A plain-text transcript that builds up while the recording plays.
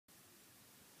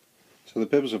So the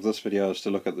purpose of this video is to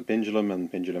look at the pendulum and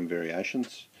pendulum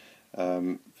variations.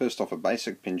 First off, a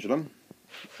basic pendulum.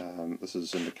 This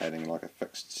is indicating like a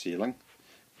fixed ceiling.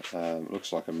 It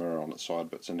looks like a mirror on its side,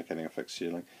 but it's indicating a fixed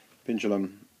ceiling.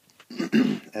 Pendulum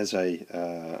has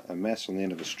a mass on the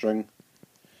end of a string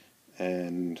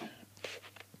and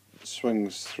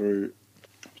swings through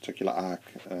a particular arc,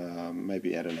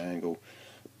 maybe at an angle,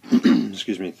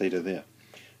 excuse me, theta there.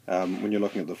 When you're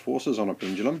looking at the forces on a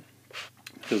pendulum,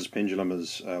 because pendulum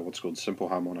is what's called simple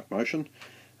harmonic motion.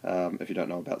 If you don't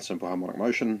know about simple harmonic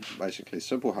motion, basically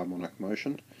simple harmonic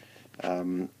motion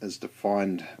is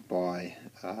defined by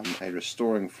a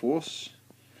restoring force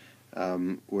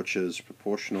which is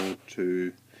proportional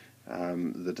to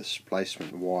the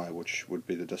displacement y, which would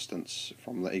be the distance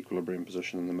from the equilibrium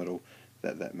position in the middle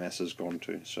that mass has gone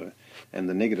to. So, and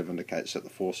the negative indicates that the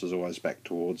force is always back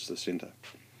towards the centre.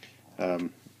 So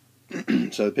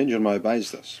the pendulum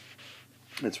obeys this.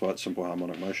 That's why it's simple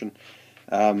harmonic motion.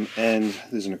 And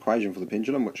there's an equation for the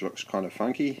pendulum which looks kind of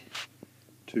funky.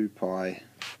 2 pi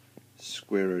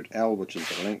square root L, which is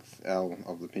the length L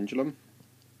of the pendulum,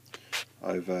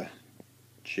 over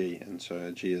G. And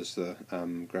so G is the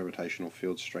gravitational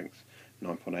field strength,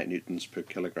 9.8 newtons per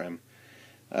kilogram.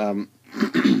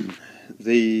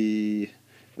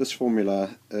 This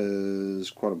formula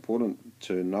is quite important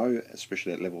to know,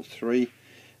 especially at level 3.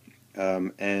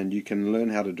 And you can learn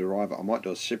how to derive it. I might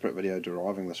do a separate video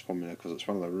deriving this formula because it's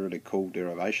one of the really cool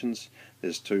derivations.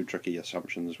 There's 2 tricky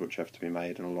assumptions which have to be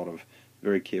made and a lot of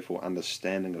very careful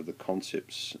understanding of the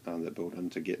concepts that build in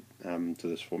to get to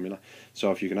this formula.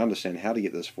 So if you can understand how to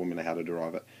get this formula, how to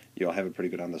derive it, you'll have a pretty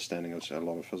good understanding of a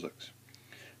lot of physics.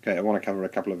 Okay, I want to cover a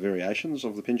couple of variations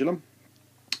of the pendulum,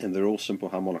 and they're all simple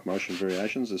harmonic motion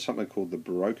variations. There's something called the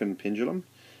broken pendulum,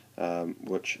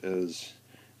 which is,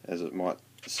 as it might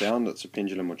sound, it's a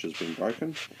pendulum which has been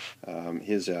broken.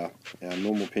 Here's our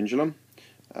normal pendulum,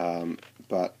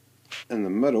 but in the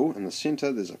middle, in the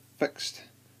center, there's a fixed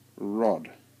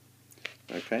rod.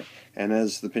 Okay, and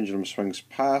as the pendulum swings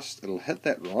past, it'll hit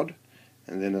that rod,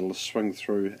 and then it'll swing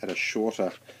through at a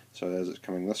shorter, so as it's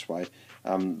coming this way,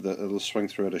 it'll swing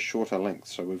through at a shorter length.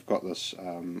 So we've got this,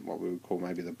 what we would call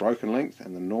maybe the broken length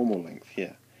and the normal length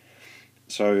here.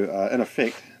 So in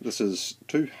effect, this is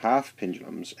 2 half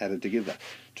pendulums added together.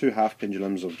 2 half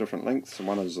pendulums of different lengths.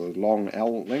 One is the long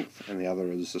L length and the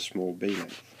other is the small b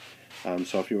length.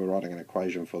 So if you were writing an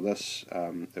equation for this,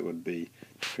 it would be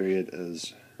the period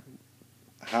is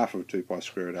half of 2 pi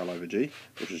square root L over G,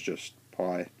 which is just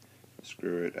pi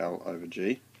square root L over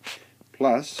G,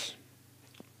 plus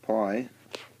pi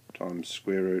times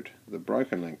square root the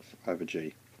broken length over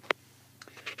G.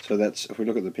 So that's, if we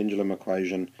look at the pendulum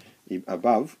equation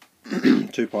above,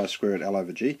 2 pi square root L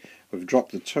over G, we've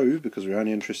dropped the 2 because we're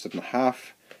only interested in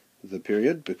half the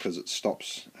period because it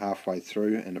stops halfway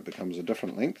through and it becomes a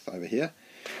different length over here.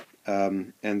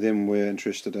 And then we're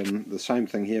interested in the same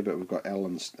thing here, but we've got L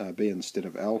and B instead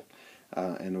of L,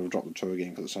 and we've dropped the 2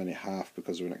 again because it's only half,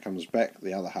 because when it comes back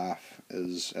the other half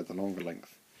is at the longer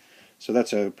length. So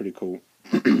that's a pretty cool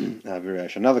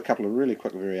variation. Another couple of really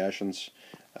quick variations.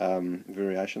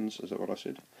 Is that what I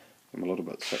said? I'm a little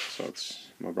bit sick, so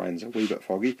my brain's a wee bit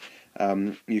foggy.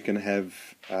 You can have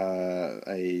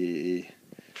a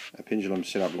pendulum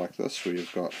set up like this, where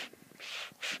you've got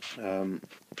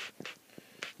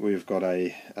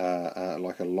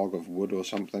like a log of wood or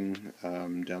something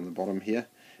down the bottom here,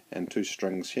 and 2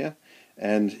 strings here,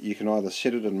 and you can either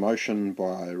set it in motion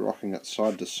by rocking it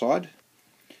side to side.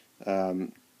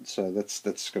 So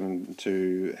that's going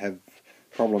to have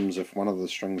problems if one of the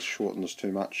strings shortens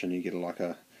too much and you get like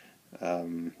a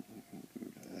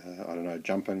I don't know,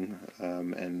 jumping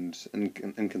and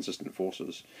inconsistent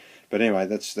forces. But anyway,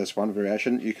 that's one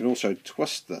variation. You can also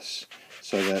twist this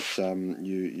so that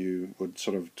you would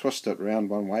sort of twist it around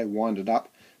one way, wind it up,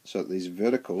 so that these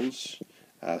verticals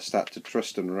start to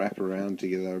twist and wrap around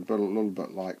together, a little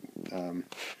bit like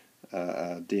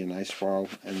a DNA spiral,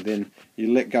 and then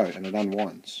you let go and it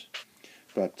unwinds.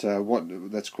 But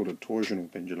that's called a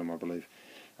torsional pendulum, I believe.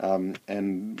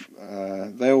 And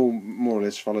they all more or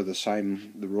less follow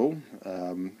the rule.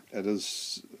 It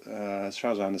is, as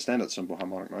far as I understand it, simple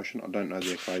harmonic motion. I don't know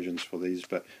the equations for these,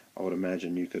 but I would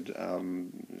imagine you could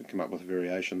come up with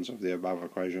variations of the above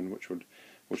equation which would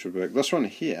work. This one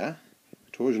here,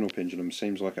 torsional pendulum,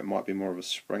 seems like it might be more of a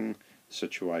spring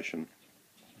situation.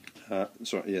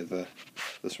 This one here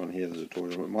is a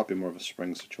torsional. It might be more of a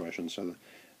spring situation, so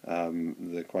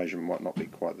the equation might not be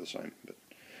quite the same.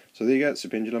 So there you go, it's a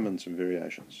pendulum and some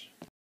variations.